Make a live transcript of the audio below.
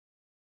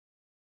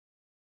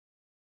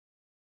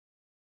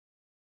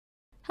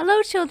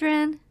Hello,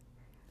 children.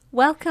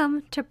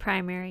 Welcome to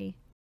primary.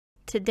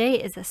 Today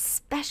is a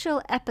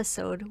special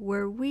episode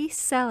where we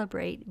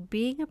celebrate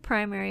being a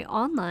primary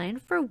online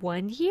for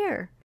 1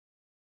 year.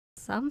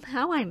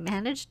 Somehow I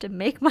managed to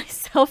make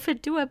myself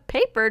into a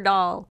paper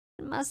doll.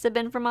 It must have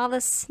been from all the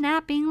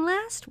snapping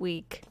last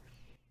week.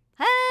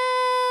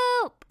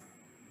 Help!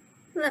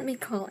 Let me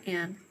call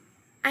Anne.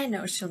 I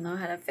know she'll know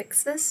how to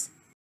fix this.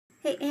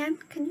 Hey, Anne,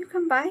 can you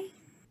come by?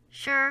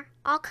 Sure,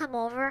 I'll come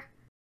over.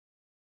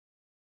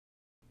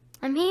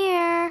 I'm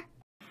here.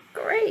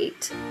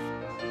 Great.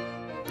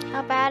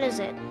 How bad is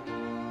it?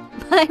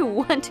 My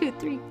 1, 2,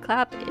 3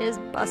 clap is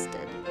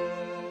busted.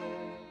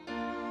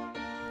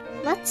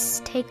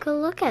 Let's take a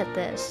look at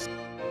this.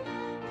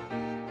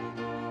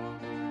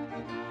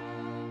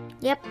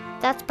 Yep,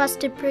 that's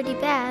busted pretty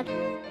bad.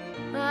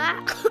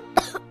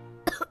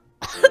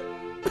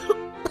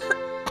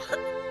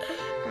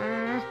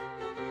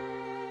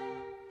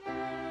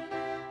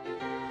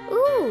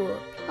 Ooh,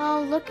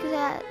 oh, look at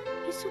that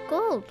piece of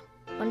gold.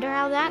 Wonder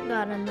how that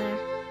got in there.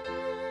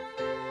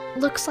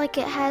 Looks like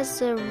it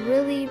has a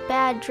really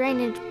bad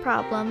drainage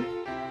problem.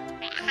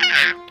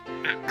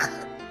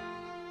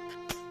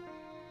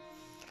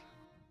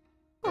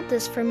 Hold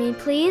this for me,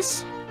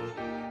 please.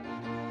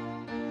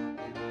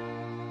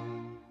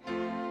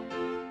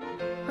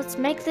 Let's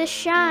make this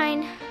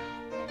shine.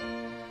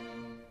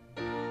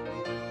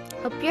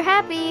 Hope you're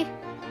happy.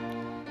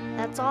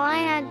 That's all I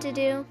had to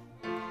do.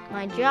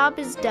 My job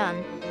is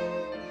done.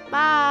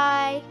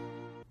 Bye.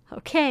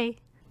 Okay,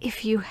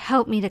 if you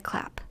help me to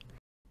clap.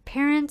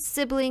 Parents,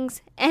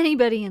 siblings,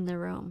 anybody in the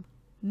room.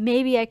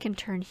 Maybe I can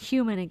turn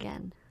human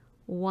again.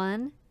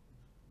 1,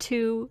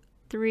 2,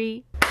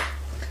 3.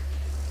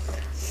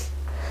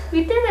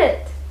 We did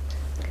it!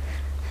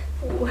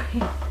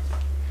 Wait.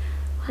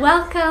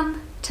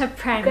 Welcome to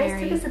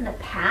primary. You guys took us in the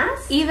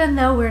past? Even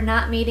though we're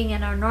not meeting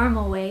in our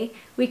normal way,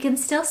 we can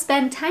still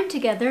spend time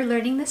together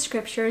learning the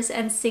scriptures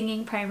and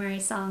singing primary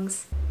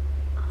songs.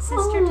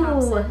 Sister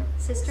Thompson,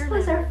 Sister This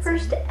was our Levinson,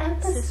 first Sister and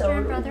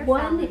episode Brother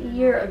 1 Fallon,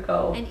 year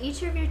ago. and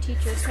each of your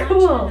teachers want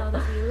Cool. you to know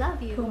that we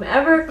love you.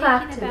 Whomever thinking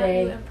clapped about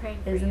today you and praying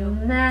for is you.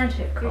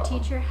 magical. Your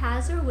teacher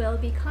has or will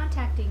be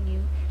contacting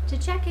you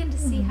to check in to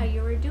see how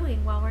you are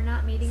doing while we're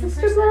not meeting in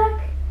Sister person.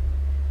 Black,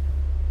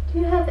 do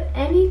you have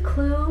any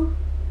clue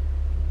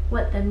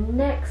what the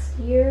next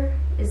year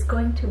is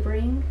going to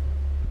bring?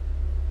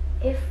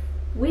 If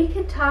we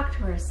could talk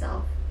to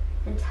ourselves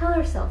and tell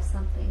ourselves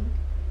something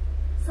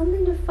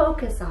to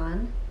focus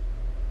on,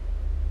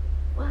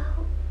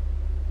 well,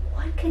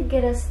 what could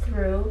get us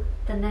through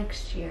the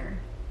next year?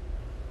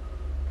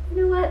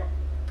 You know what?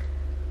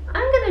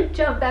 I'm going to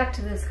jump back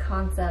to this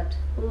concept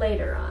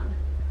later on.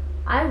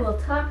 I will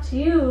talk to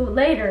you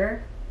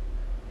later,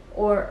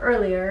 or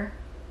earlier,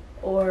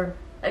 or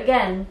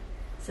again,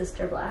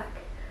 Sister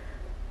Black.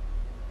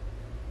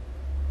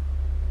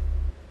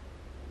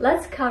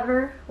 Let's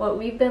cover what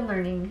we've been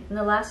learning in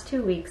the last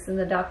 2 weeks in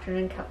the Doctrine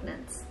and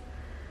Covenants.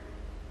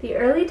 The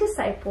early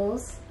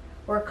disciples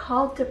were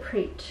called to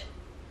preach,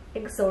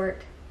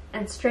 exhort,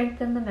 and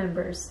strengthen the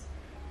members,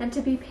 and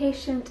to be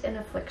patient in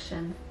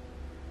affliction.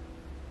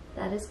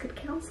 That is good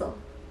counsel.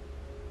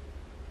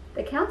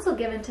 The counsel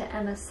given to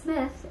Emma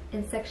Smith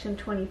in section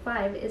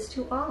 25 is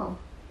to all.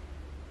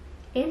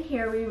 In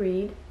here we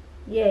read,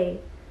 "Yea,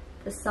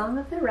 the song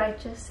of the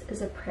righteous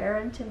is a prayer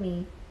unto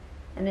me,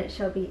 and it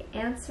shall be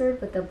answered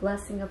with a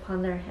blessing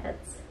upon their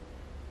heads."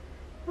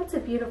 That's a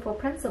beautiful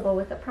principle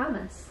with a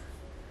promise.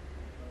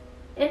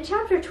 In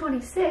chapter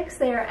 26,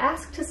 they are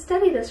asked to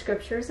study the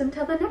scriptures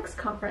until the next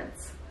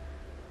conference.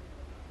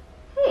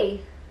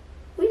 Hey,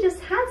 we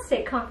just had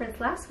state conference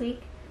last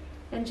week,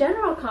 and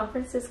general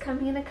conference is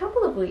coming in a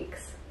couple of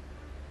weeks.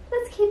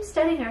 Let's keep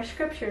studying our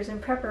scriptures in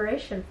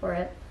preparation for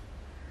it.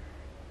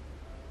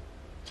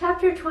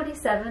 Chapter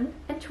 27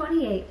 and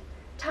 28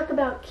 talk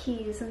about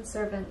keys and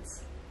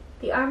servants,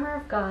 the armor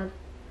of God,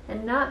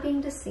 and not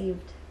being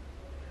deceived,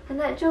 and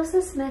that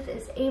Joseph Smith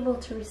is able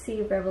to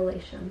receive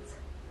revelations.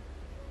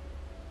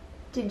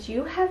 Did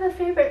you have a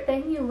favorite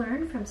thing you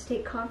learned from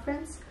state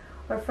conference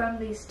or from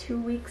these 2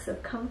 weeks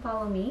of Come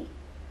Follow Me?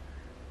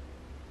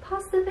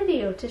 Pause the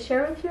video to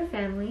share with your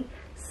family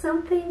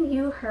something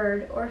you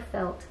heard or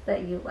felt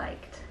that you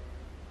liked.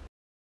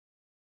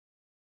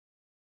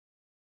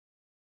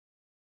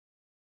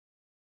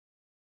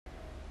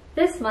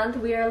 This month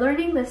we are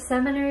learning the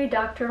Seminary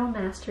Doctrinal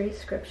Mastery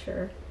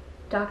Scripture,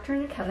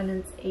 Doctrine and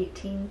Covenants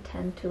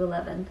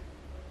 18:10-11.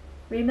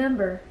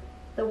 Remember,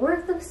 the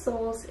worth of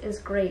souls is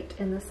great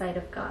in the sight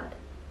of God.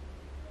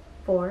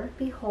 For,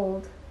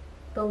 behold,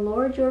 the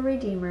Lord your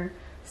Redeemer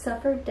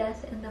suffered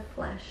death in the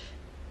flesh.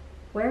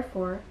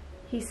 Wherefore,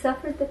 he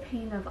suffered the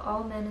pain of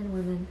all men and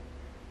women,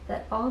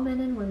 that all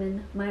men and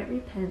women might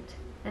repent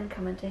and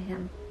come unto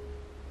him.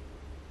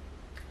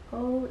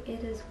 Oh,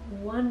 it is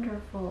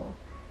wonderful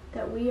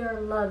that we are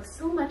loved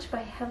so much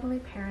by heavenly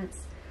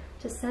parents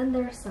to send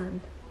their Son,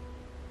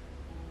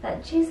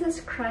 that Jesus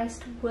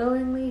Christ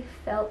willingly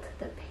felt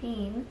the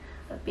pain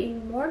of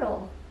being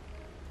mortal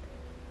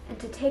and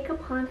to take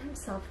upon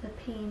himself the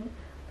pain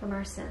from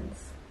our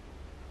sins.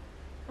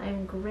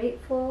 I'm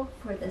grateful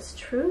for this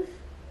truth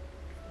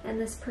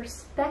and this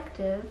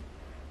perspective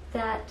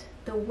that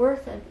the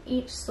worth of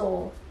each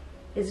soul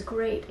is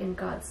great in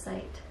God's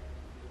sight.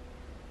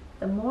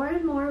 The more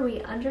and more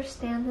we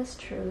understand this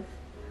truth,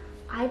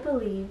 I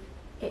believe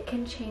it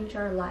can change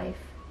our life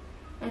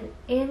and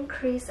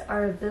increase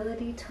our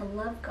ability to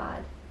love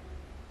God,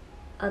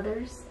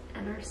 others,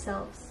 and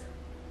ourselves.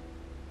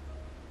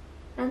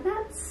 And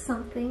that's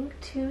something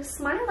to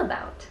smile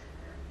about.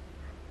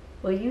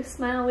 Will you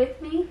smile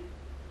with me?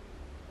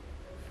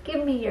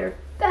 Give me your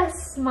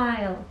best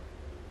smile.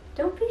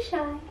 Don't be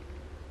shy.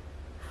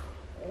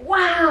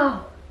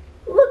 Wow!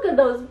 Look at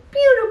those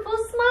beautiful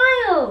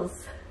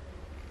smiles!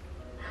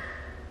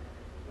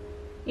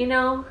 You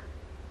know,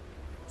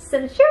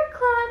 since your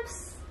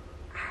claps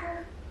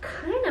are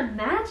kind of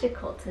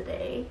magical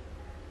today,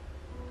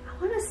 I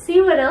want to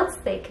see what else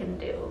they can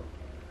do.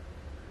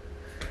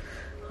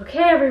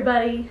 Okay,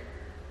 everybody,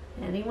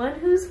 anyone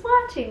who's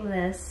watching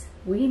this,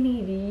 we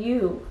need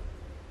you.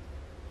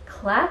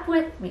 Clap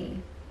with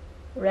me.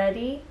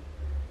 Ready?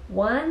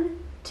 1,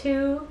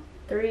 2,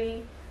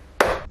 3.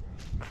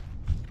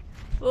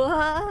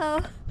 Whoa!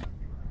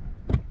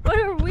 What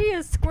are we,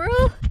 a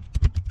squirrel?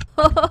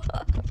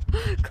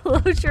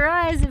 Close your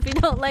eyes if you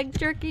don't like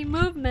jerky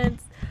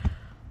movements.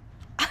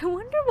 I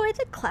wonder why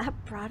the clap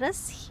brought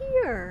us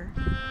here.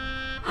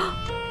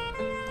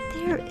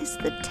 There is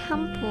the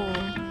temple.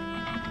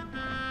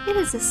 It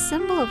is a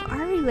symbol of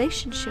our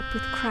relationship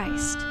with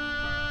Christ.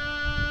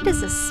 It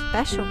is a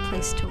special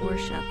place to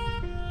worship.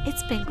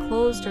 It's been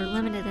closed or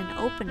limited in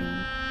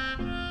opening.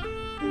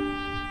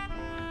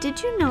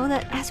 Did you know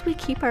that as we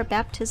keep our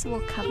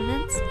baptismal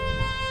covenants,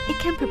 it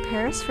can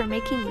prepare us for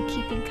making and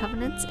keeping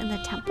covenants in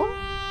the temple?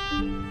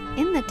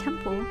 In the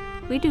temple,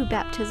 we do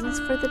baptisms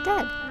for the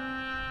dead.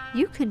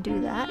 You can do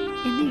that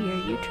in the year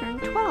you turn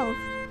 12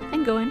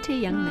 and go into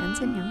young men's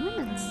and young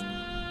women's.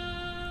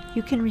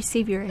 You can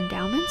receive your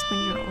endowments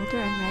when you're older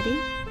and ready,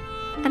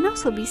 and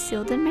also be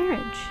sealed in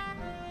marriage.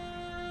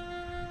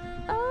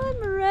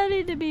 I'm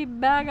ready to be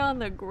back on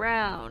the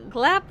ground.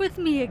 Clap with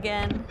me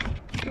again.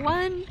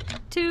 1,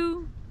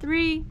 2,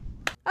 3.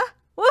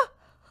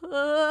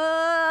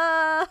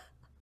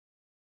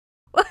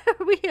 What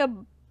are we, a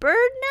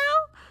bird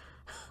now?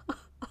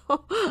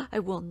 I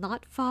will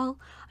not fall.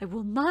 I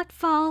will not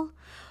fall.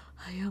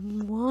 I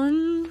am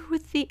one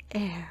with the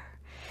air.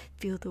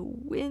 Feel the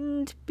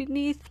wind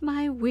beneath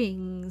my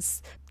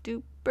wings.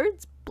 Do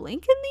birds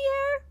blink in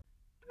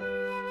the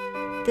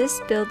air?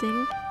 This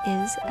building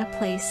is a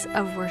place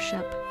of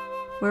worship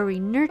where we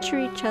nurture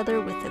each other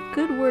with the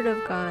good word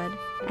of God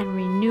and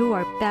renew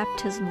our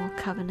baptismal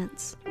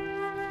covenants.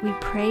 We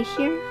pray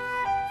here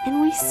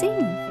and we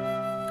sing.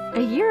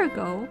 A year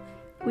ago,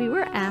 we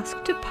were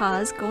asked to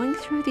pause going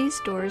through these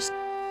doors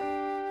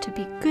to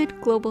be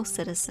good global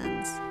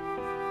citizens.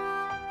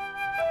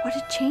 What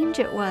a change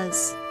it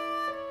was!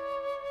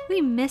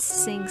 We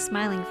missed seeing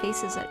smiling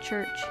faces at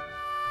church,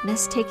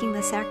 missed taking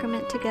the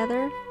sacrament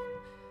together,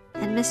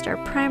 and missed our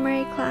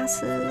primary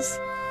classes.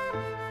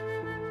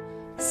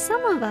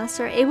 Some of us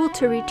are able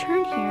to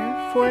return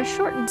here for a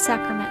shortened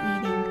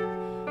sacrament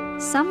meeting.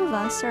 Some of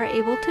us are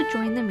able to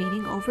join the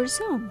meeting over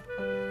Zoom.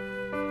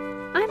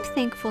 I'm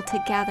thankful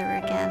to gather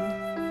again.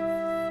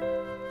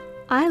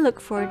 I look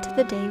forward to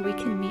the day we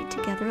can meet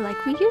together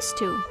like we used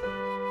to.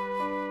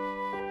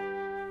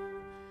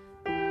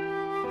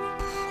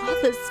 All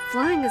this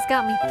flying has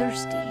got me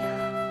thirsty.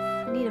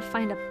 I need to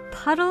find a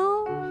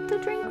puddle to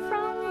drink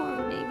from,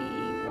 or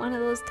maybe one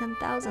of those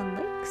 10,000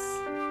 lakes.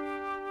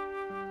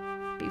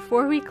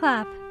 Before we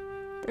clap,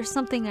 there's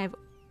something I've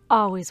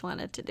always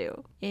wanted to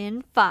do.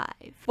 In 5,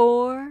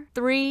 4,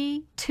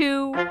 3,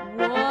 2,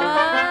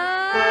 1...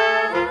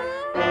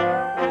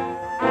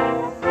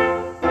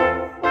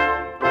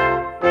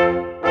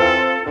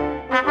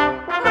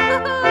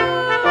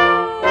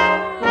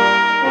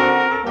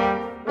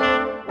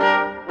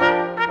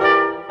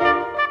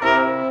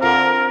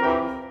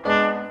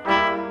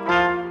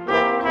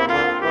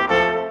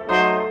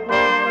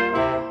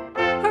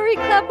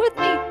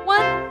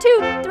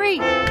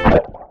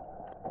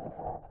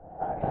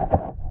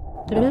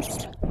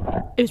 This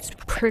is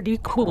pretty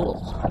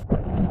cool.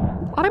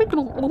 I don't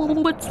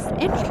know what's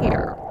in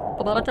here,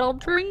 but I'll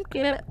drink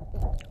it.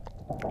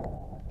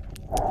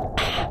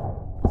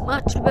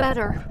 Much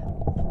better.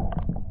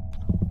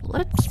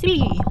 Let's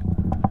see.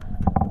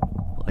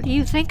 What do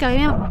you think I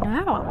am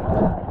now?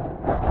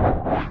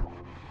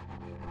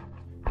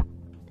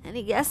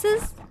 Any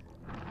guesses?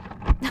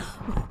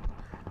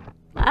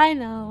 I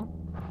know.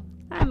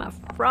 I'm a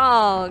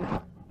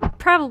frog.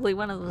 Probably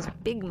one of those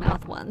big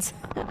mouth ones.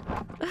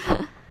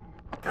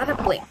 Gotta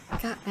blink.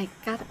 I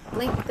gotta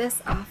blink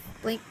this off.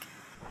 Blink.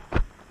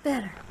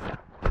 Better.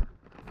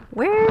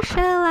 Where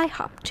shall I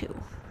hop to?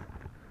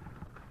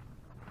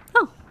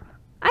 Oh,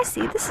 I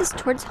see. This is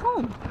towards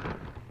home.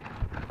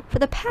 For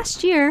the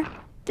past year,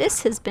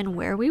 this has been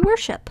where we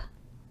worship.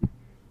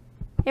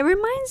 It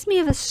reminds me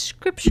of a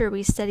scripture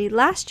we studied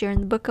last year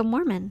in the Book of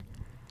Mormon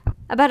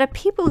about a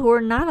people who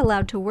were not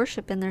allowed to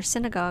worship in their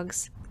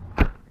synagogues.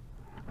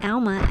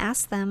 Alma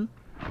asked them,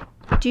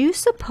 Do you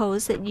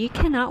suppose that you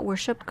cannot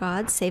worship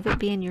God save it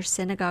be in your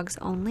synagogues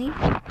only?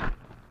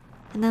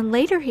 And then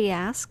later he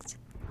asked,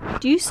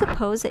 do you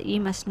suppose that ye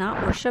must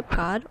not worship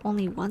God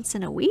only once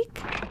in a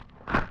week?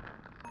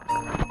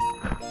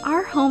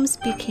 Our homes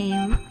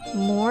became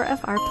more of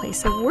our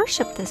place of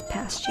worship this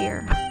past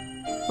year,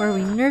 where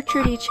we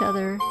nurtured each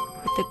other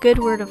with the good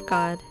word of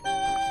God.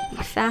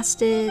 We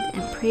fasted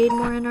and prayed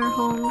more in our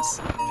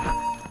homes.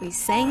 We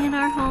sang in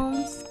our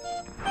homes.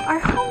 Our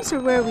homes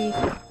are where we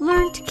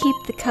learn to keep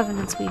the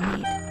covenants we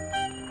made.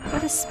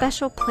 What a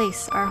special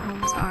place our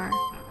homes are.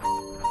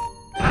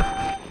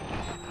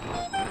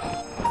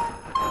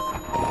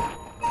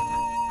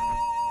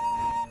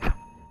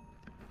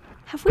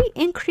 Have we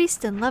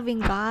increased in loving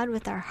God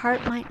with our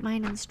heart,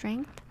 mind, and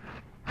strength?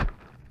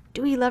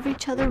 Do we love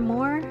each other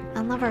more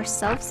and love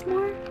ourselves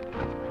more?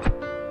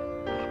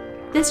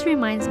 This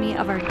reminds me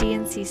of our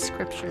D&C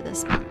scripture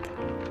this month.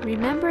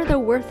 Remember, the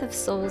worth of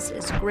souls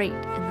is great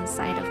in the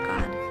sight of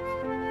God.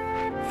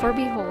 For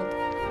behold,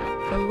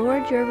 the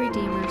Lord your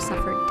Redeemer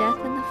suffered death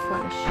in the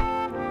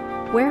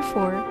flesh.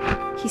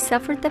 Wherefore, he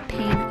suffered the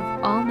pain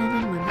of all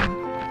men and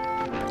women,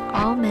 that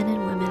all men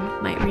and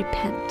women might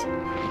repent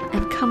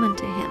and come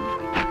unto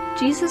him.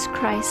 Jesus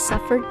Christ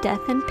suffered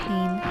death and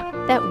pain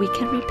that we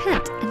can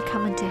repent and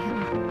come unto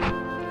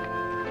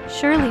him.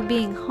 Surely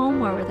being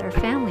home or with our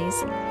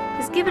families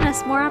has given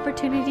us more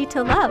opportunity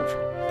to love,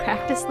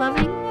 practice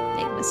loving,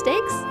 make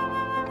mistakes,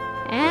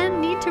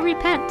 and need to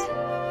repent.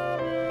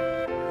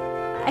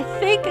 I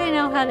think I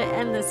know how to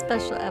end this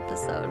special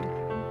episode.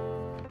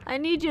 I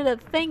need you to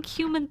think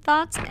human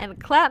thoughts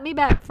and clap me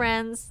back,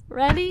 friends.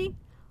 Ready?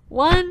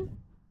 1,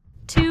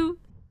 2,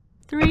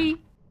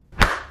 3.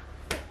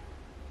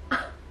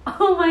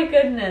 Oh my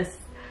goodness.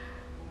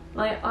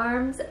 My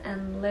arms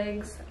and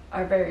legs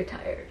are very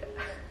tired.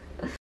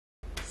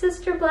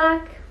 Sister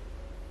Black,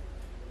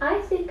 I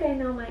think I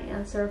know my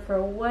answer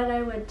for what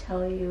I would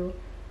tell you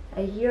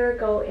a year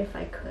ago if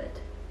I could.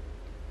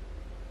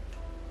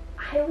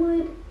 I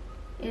would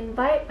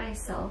invite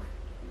myself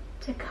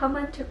to come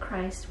unto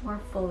Christ more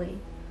fully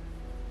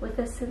with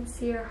a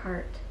sincere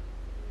heart,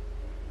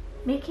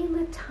 making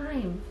the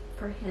time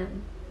for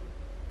him,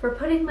 for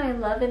putting my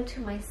love into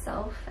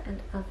myself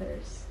and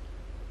others,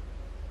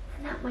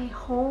 and that my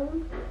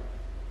home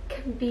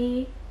can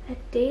be a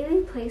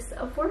daily place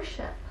of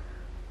worship.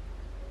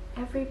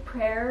 Every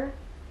prayer,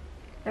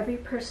 every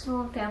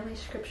personal and family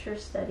scripture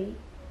study,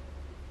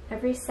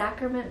 every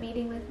sacrament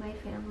meeting with my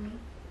family,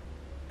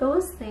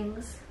 those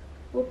things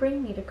will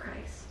bring me to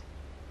Christ.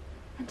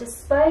 And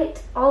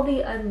despite all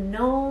the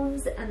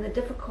unknowns and the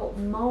difficult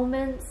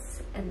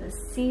moments and the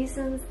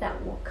seasons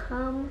that will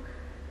come,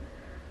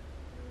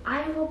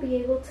 I will be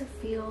able to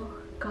feel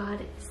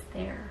God is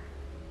there.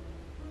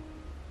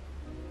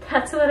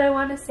 That's what I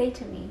want to say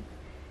to me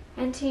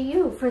and to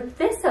you for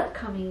this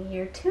upcoming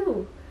year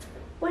too,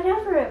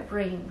 whatever it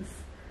brings.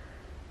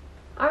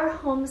 Our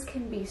homes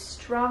can be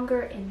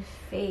stronger in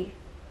faith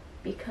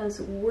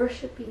because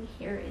worshiping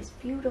here is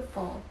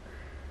beautiful.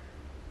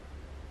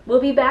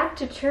 We'll be back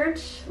to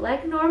church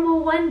like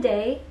normal one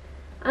day.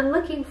 I'm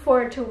looking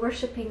forward to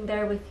worshiping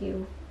there with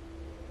you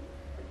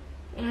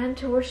and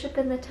to worship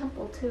in the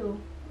temple too.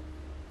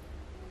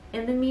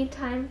 In the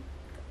meantime,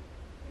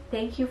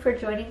 thank you for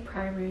joining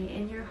Primary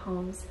in your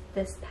homes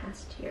this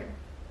past year.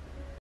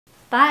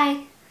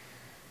 Bye!